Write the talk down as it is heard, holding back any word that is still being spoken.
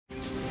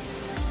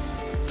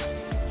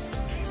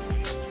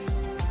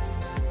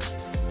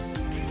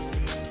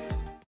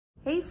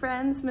Hey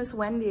friends, Miss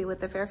Wendy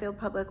with the Fairfield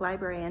Public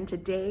Library, and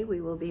today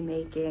we will be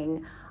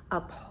making a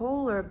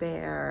polar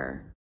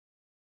bear.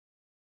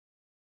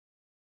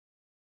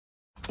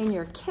 In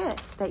your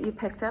kit that you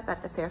picked up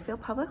at the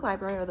Fairfield Public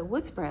Library or the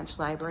Woods Branch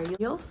Library,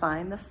 you'll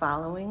find the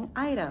following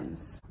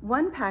items.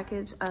 1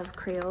 package of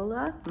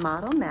Crayola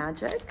Model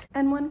Magic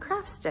and 1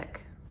 craft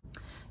stick.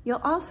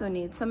 You'll also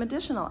need some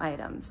additional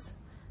items.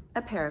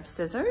 A pair of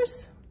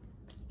scissors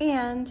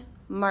and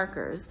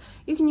markers.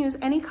 You can use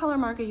any color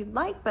marker you'd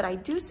like, but I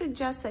do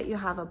suggest that you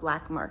have a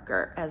black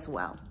marker as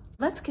well.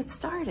 Let's get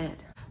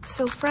started.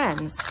 So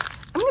friends,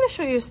 I'm going to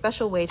show you a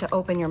special way to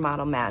open your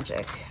Model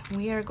Magic.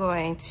 We are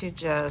going to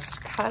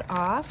just cut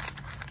off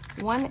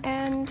one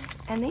end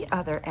and the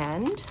other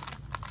end.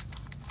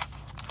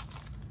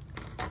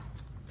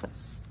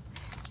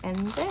 And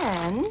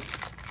then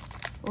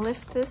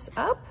lift this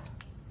up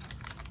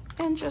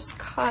and just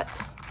cut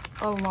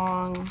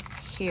along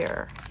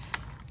here.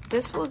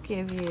 This will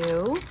give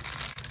you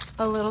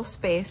a little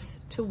space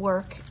to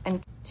work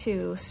and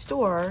to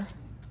store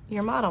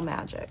your Model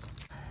Magic.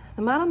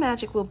 The Model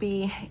Magic will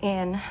be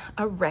in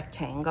a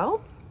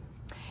rectangle,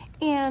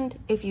 and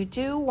if you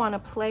do want to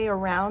play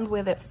around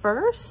with it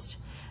first,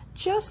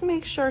 just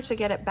make sure to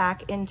get it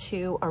back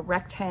into a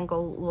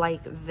rectangle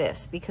like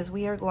this, because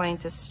we are going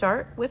to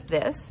start with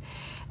this,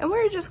 and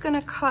we're just going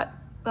to cut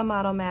the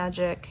Model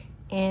Magic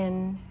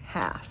in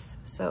half.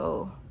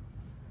 So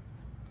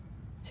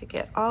to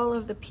get all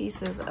of the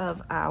pieces of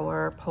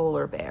our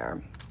polar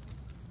bear.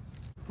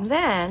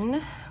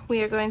 Then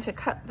we are going to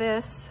cut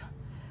this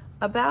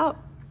about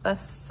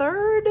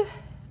 1/3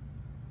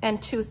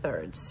 and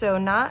 2/3. So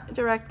not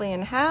directly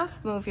in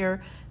half. Move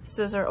your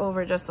scissor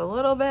over just a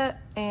little bit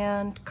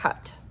and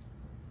cut.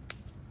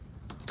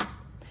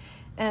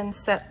 And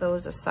set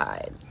those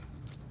aside.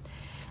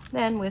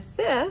 Then with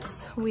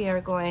this, we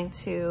are going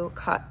to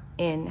cut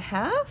in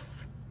half.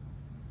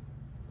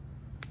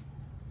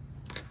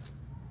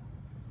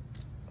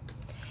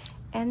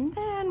 And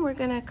then we're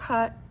gonna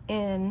cut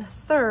in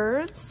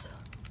thirds,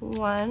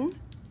 1,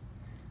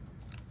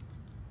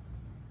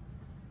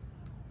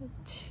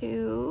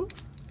 2,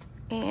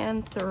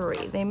 and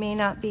 3. They may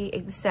not be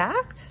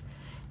exact,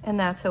 and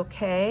that's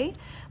okay,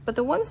 but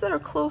the ones that are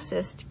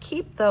closest,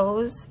 keep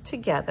those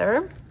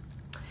together.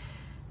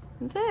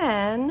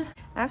 Then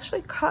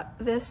actually cut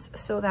this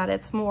so that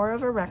it's more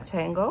of a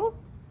rectangle,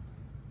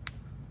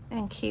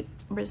 and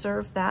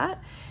reserve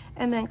that,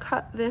 and then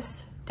cut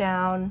this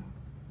down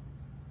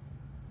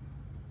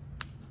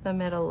the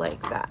middle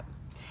like that.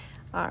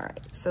 All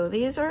right, so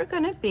these are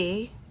gonna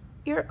be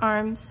your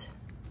arms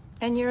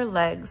and your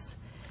legs,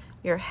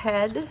 your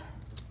head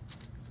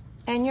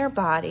and your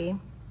body.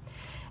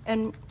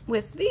 And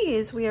with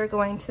these, we are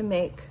going to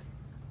make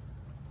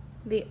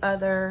the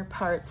other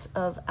parts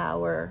of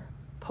our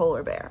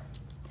polar bear.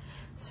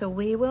 So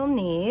we will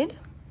need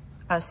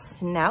a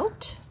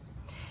snout,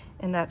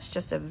 and that's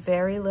just a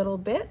very little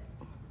bit.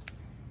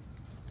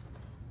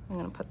 I'm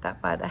gonna put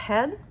that by the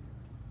head.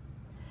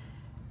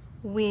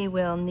 We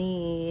will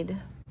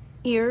need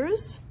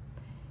ears,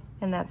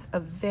 and that's a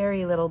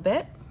very little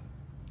bit,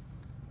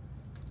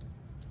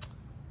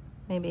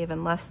 maybe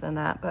even less than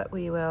that, but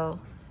we will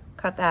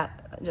cut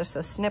that just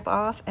a snip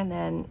off and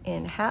then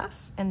in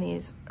half, and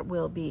these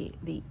will be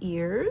the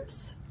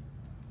ears.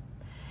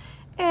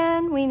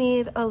 And we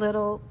need a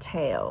little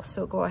tail,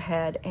 so go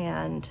ahead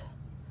and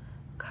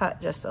cut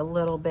just a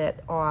little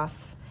bit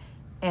off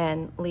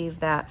and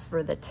leave that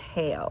for the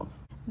tail.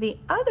 The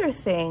other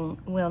thing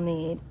we'll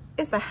need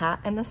is the hat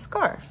and the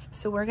scarf.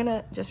 So we're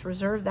gonna just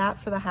reserve that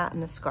for the hat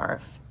and the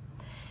scarf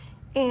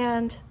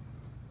and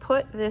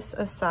put this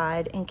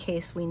aside in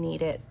case we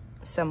need it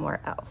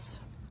somewhere else.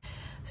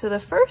 So the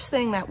first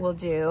thing that we'll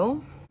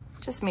do,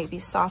 just maybe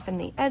soften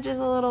the edges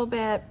a little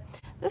bit.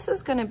 This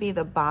is gonna be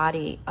the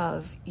body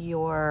of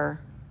your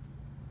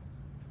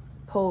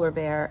polar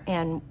bear,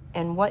 and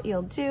what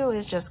you'll do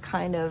is just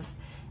kind of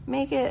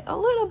make it a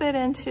little bit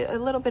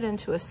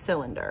into a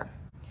cylinder.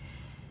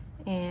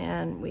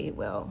 And we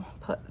will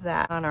put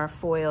that on our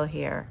foil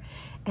here.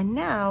 And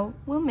now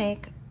we'll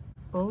make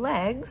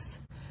legs.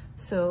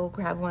 So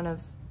grab one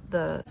of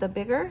the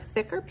bigger,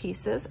 thicker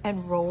pieces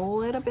and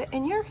roll it a bit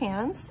in your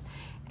hands,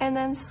 and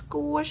then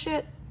squish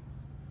it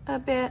a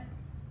bit.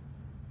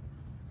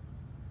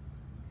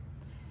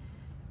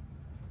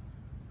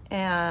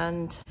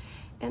 And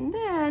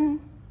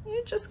then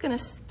you're just gonna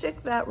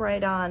stick that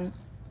right on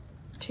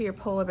to your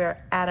polar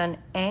bear at an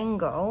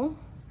angle,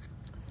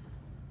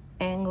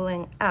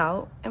 angling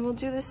out, and we'll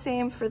do the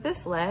same for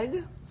this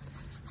leg.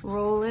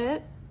 Roll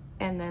it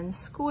and then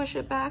squish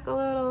it back a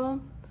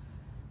little,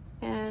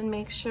 and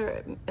make sure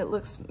it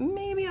looks a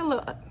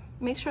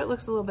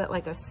little bit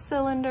like a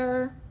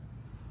cylinder,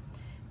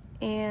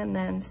 and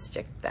then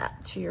stick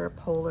that to your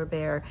polar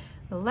bear.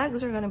 The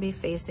legs are going to be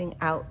facing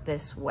out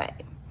this way,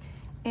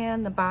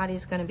 and the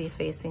body's going to be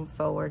facing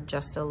forward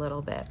just a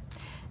little bit.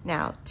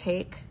 Now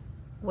take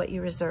what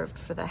you reserved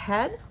for the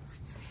head,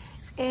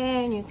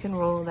 and you can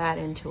roll that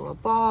into a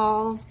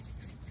ball.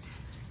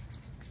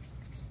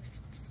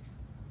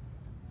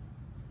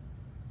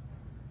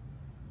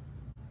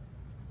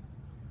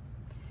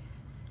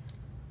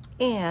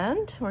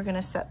 And we're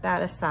gonna set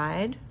that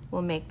aside.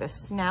 We'll make the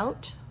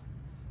snout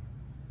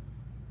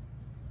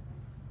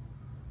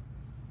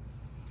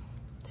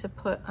to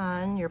put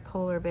on your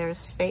polar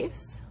bear's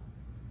face,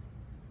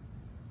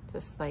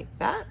 just like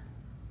that.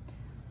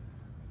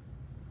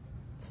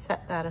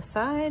 Set that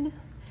aside.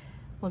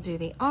 We'll do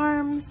the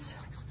arms.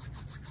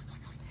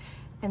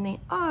 And the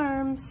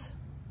arms,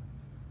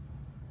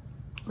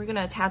 we're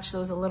gonna attach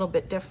those a little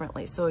bit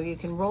differently. So you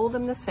can roll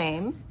them the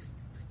same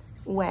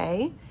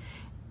way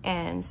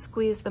and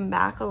squeeze them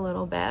back a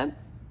little bit.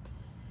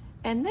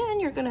 And then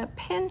you're gonna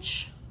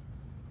pinch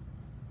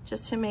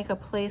just to make a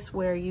place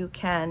where you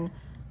can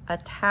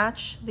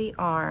attach the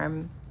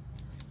arm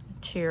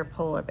to your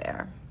polar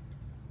bear.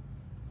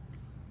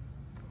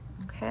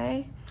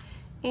 Okay,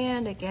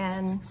 and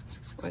again,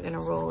 we're gonna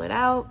roll it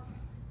out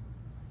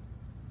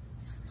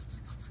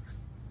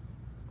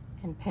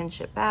and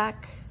pinch it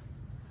back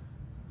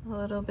a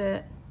little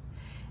bit,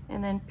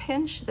 and then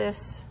pinch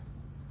this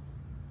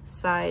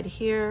side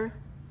here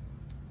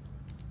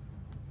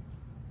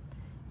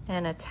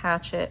and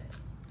attach it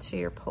to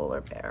your polar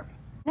bear.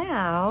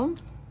 Now,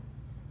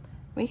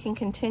 we can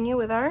continue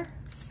with our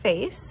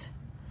face.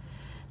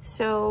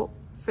 So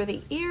for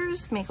the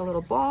ears, make a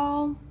little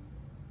ball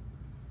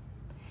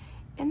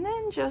and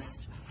then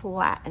just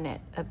flatten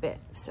it a bit.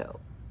 So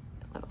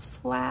a little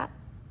flat.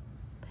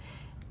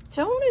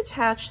 Don't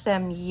attach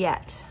them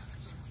yet.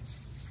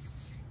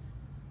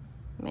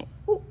 Make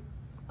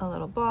a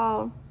little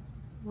ball,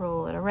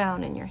 roll it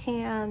around in your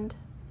hand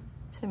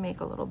to make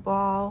a little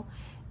ball,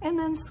 and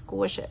then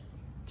squish it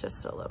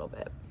just a little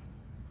bit.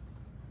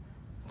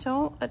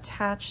 Don't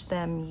attach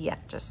them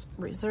yet, just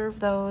reserve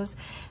those.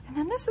 And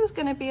then this is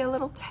gonna be a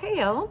little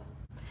tail.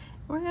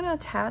 We're gonna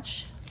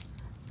attach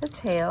the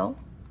tail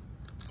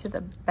to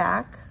the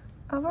back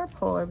of our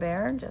polar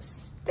bear.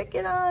 Just stick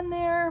it on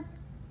there.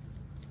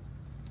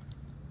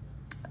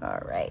 All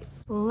right,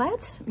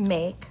 let's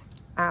make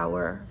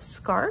our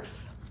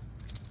scarf.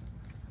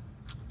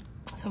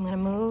 So I'm gonna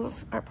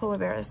move our polar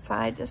bear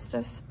aside just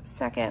a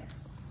second.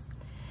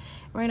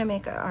 We're gonna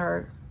make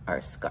our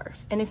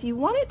scarf. And if you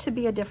want it to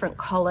be a different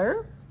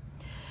color,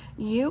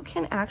 you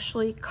can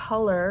actually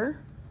color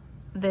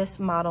this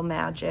Model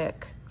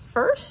Magic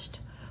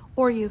first,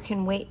 or you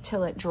can wait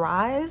till it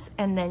dries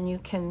and then you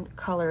can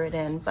color it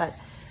in. But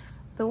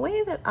the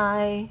way that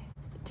I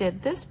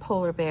did this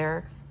polar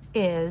bear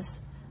is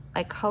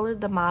I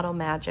colored the Model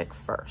Magic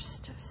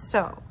first.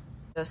 So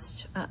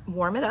just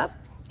warm it up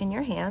in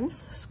your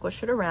hands,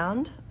 squish it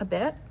around a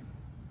bit,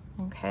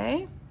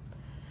 okay?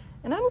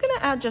 And I'm gonna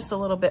add just a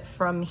little bit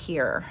from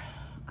here.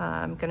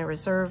 I'm gonna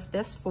reserve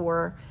this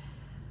for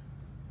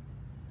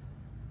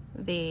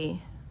the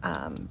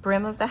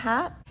brim of the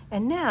hat.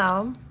 And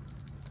now,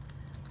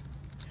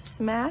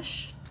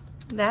 smash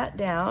that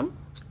down.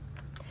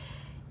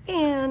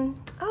 And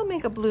I'll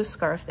make a blue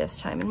scarf this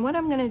time. And what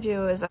I'm gonna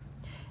do is,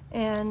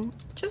 and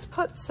just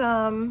put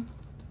some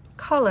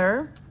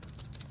color,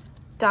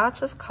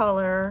 dots of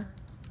color,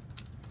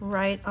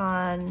 right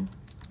on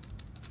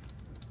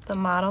the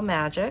Model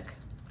Magic.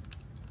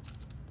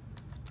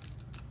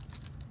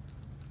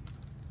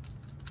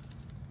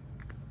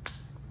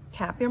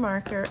 Tap your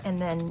marker and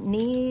then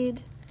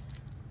knead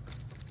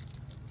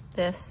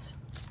this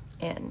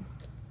in.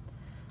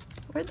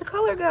 Where'd the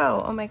color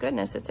go? Oh my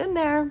goodness, it's in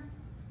there.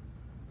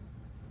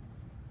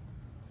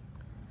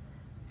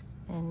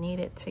 And knead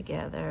it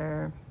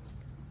together.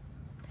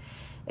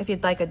 If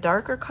you'd like a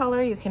darker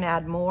color, you can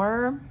add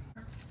more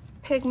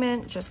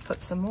pigment, just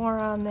put some more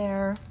on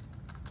there.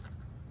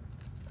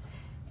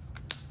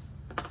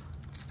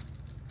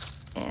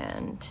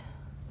 And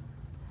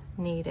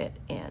knead it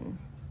in.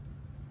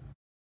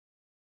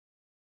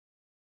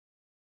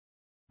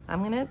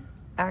 I'm gonna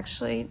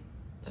actually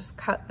just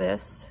cut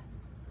this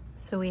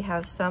so we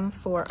have some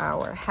for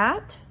our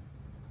hat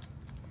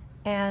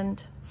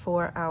and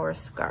for our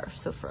scarf.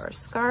 So for our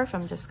scarf,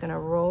 I'm just gonna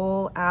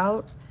roll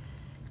out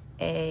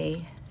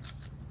a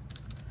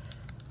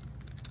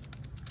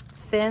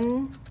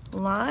thin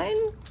line.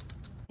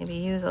 Maybe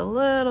use a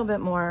little bit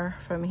more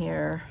from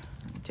here.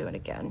 Do it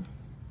again.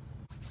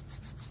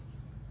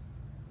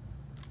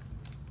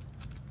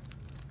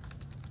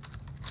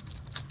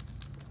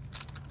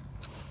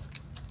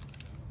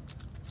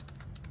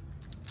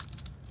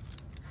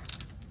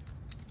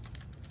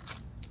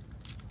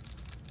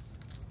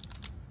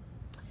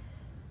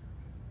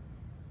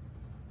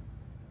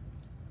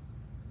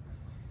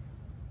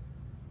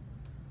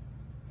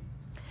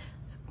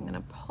 I'm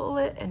gonna pull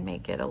it and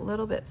make it a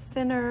little bit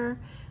thinner,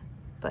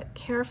 but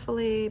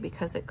carefully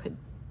because it could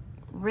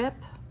rip.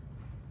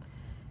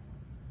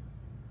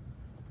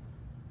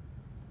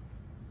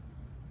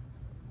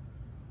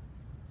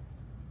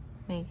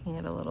 Making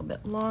it a little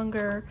bit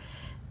longer.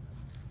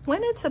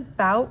 When it's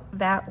about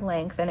that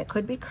length, and it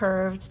could be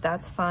curved,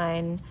 that's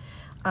fine,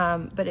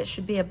 but it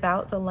should be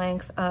about the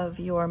length of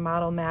your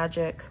Model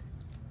Magic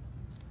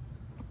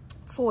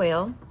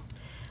foil.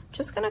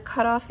 Just gonna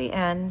cut off the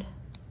end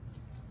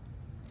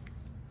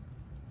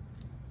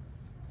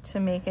to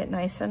make it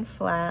nice and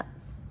flat.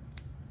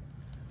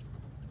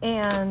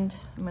 And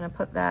I'm gonna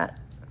put that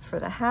for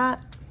the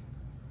hat.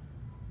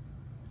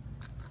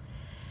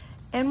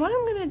 And what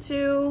I'm gonna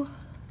do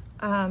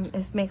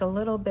is make a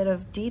little bit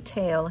of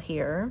detail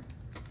here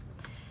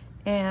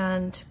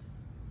and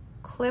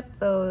clip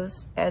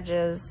those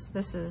edges.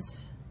 This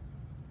is,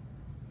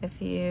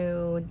 if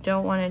you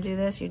don't wanna do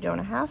this, you don't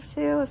have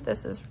to. If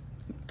this is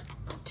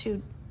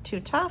too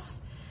tough,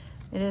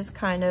 it is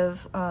kind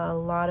of a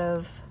lot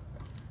of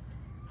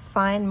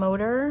fine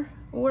motor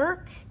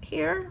work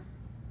here.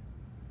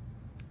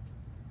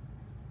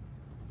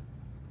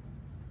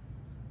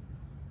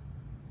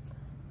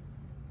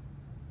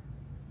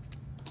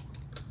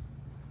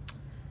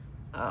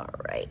 All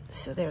right,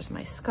 so there's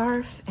my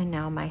scarf, and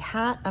now my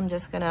hat. I'm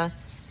just gonna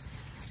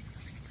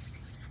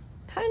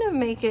kind of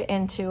make it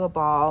into a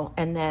ball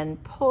and then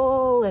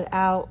pull it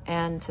out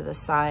and to the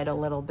side a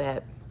little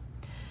bit.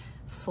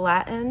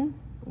 Flatten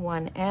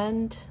one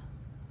end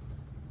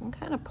and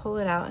kind of pull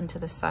it out into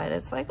the side.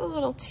 It's like a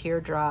little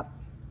teardrop.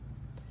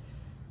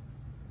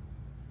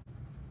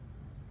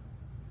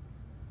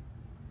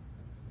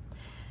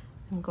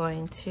 I'm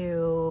going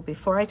to,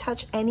 before I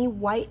touch any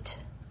white,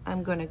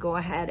 I'm going to go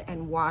ahead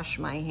and wash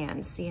my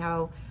hands. See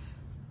how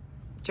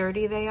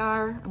dirty they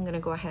are? I'm going to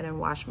go ahead and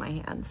wash my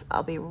hands.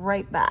 I'll be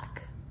right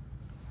back.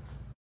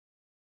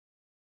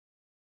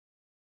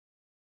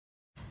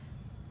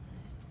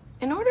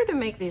 In order to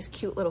make these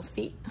cute little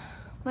feet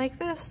like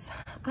this,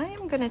 I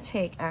am going to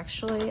take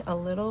actually a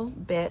little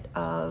bit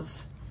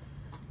of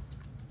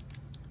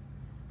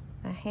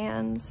the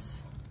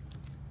hands.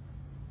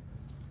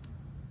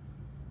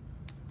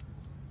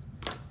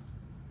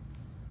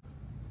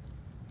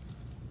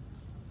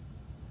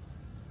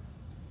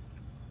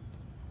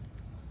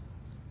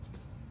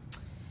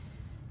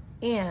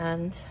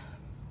 And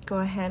go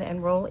ahead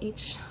and roll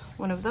each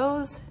one of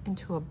those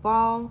into a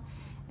ball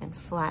and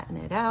flatten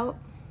it out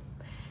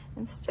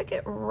and stick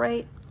it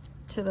right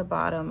to the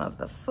bottom of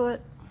the foot.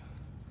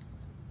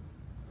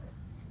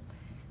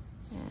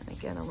 And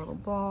again, a little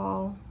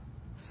ball,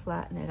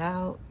 flatten it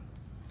out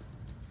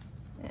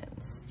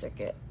and stick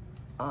it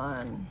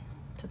on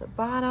to the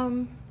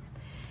bottom.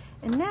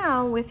 And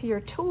now with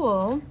your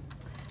tool,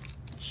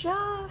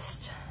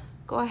 just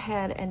go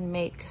ahead and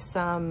make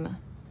some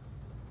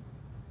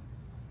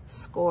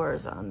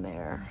scores on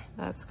there.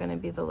 That's going to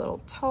be the little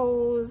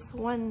toes.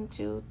 1,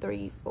 2,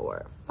 3,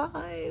 4,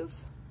 5.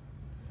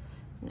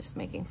 I'm just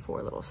making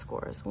 4 little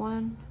scores.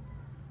 1,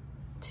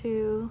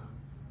 2,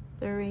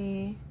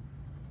 3,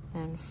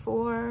 and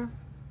 4.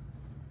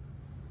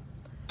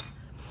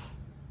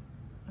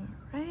 All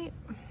right.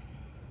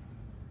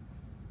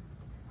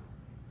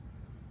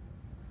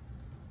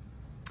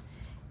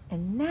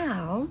 And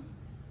now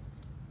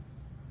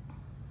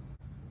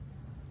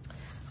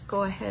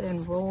go ahead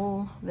and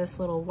roll this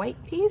little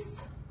white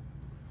piece,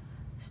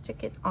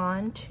 stick it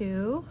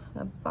onto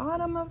the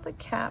bottom of the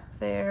cap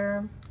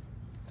there.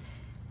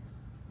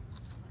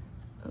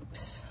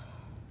 Oops.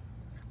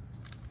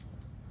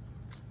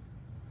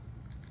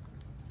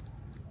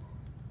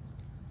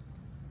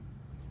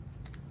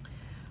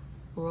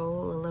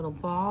 Roll a little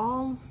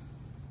ball,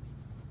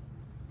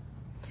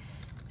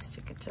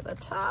 stick it to the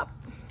top,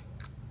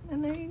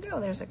 and there you go,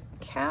 there's a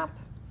cap.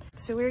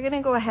 So we're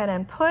gonna go ahead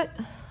and put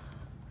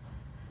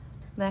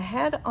the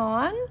head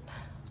on.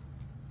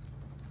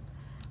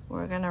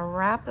 We're gonna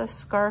wrap the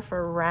scarf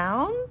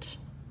around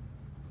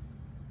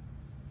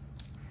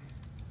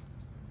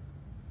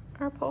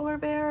our polar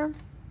bear,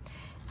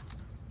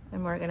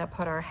 and we're gonna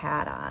put our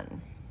hat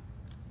on.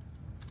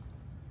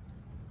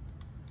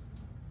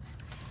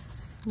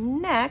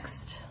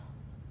 Next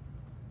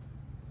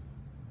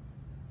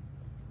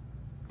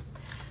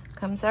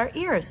comes our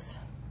ears.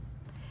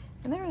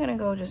 And then we're gonna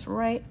go just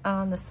right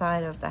on the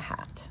side of the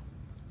hat,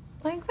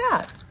 like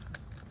that.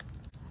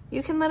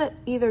 You can let it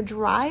either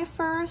dry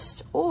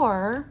first,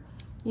 or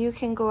you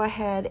can go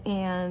ahead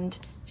and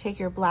take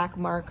your black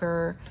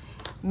marker,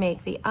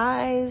 make the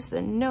eyes,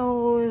 the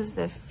nose,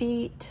 the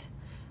feet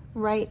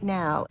right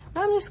now.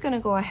 I'm just gonna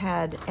go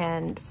ahead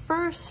and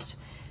first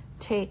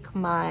take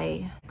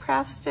my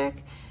craft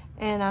stick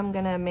and I'm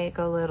gonna make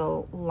a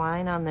little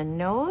line on the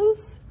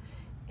nose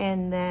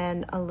and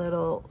then a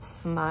little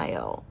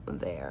smile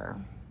there.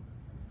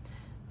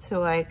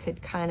 So I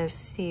could kind of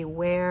see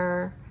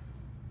where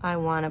I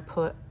wanna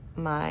put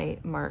my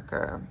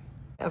marker.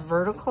 A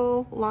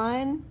vertical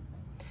line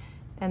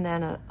and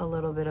then a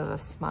little bit of a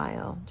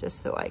smile,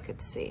 just so I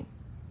could see.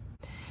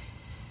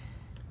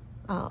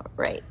 All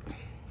right.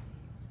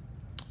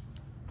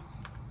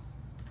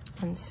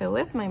 And so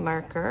with my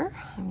marker,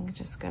 I'm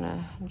just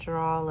gonna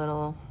draw a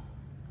little,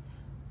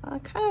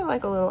 kind of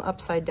like a little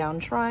upside down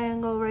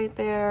triangle right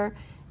there,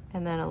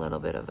 and then a little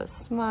bit of a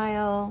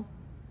smile.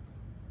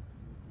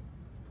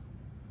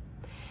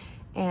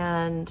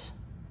 And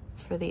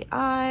for the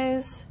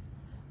eyes,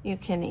 you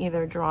can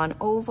either draw an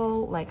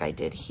oval like I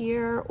did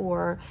here,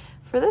 or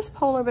for this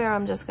polar bear,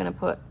 I'm just gonna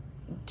put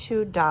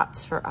 2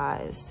 dots for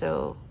eyes.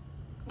 So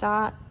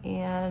dot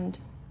and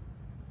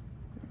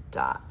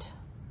dot.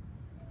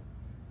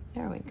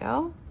 There we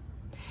go.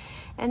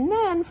 And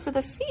then for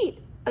the feet,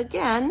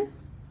 again,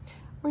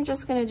 we're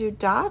just gonna do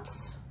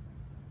dots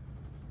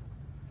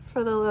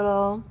for the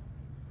little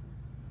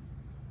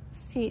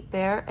feet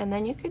there, and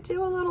then you could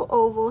do a little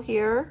oval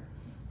here,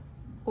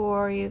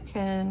 or you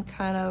can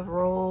kind of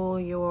roll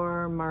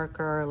your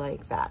marker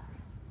like that.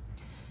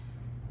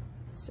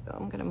 So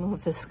I'm gonna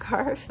move the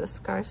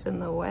scarf's in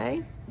the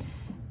way.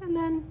 And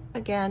then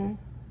again,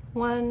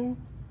 1,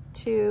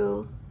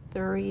 2,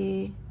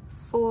 3,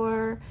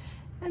 4,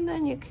 and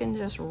then you can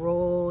just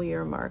roll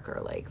your marker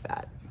like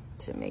that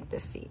to make the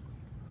feet.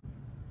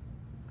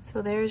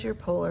 So there's your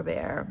polar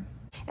bear.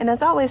 And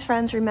as always,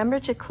 friends, remember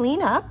to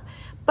clean up,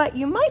 but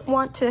you might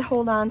want to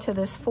hold on to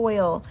this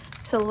foil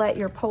to let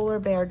your polar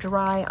bear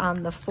dry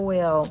on the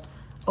foil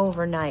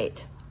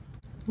overnight.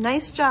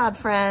 Nice job,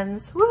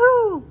 friends.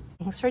 Woohoo!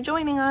 Thanks for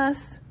joining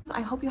us.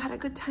 I hope you had a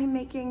good time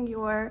making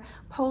your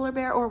polar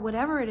bear or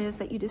whatever it is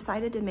that you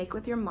decided to make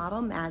with your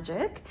Model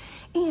Magic.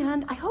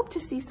 And I hope to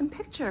see some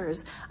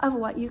pictures of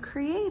what you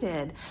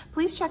created.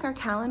 Please check our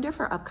calendar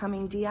for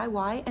upcoming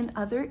DIY and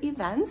other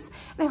events.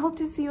 And I hope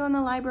to see you in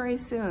the library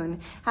soon.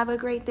 Have a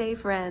great day,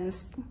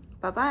 friends.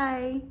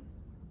 Bye-bye.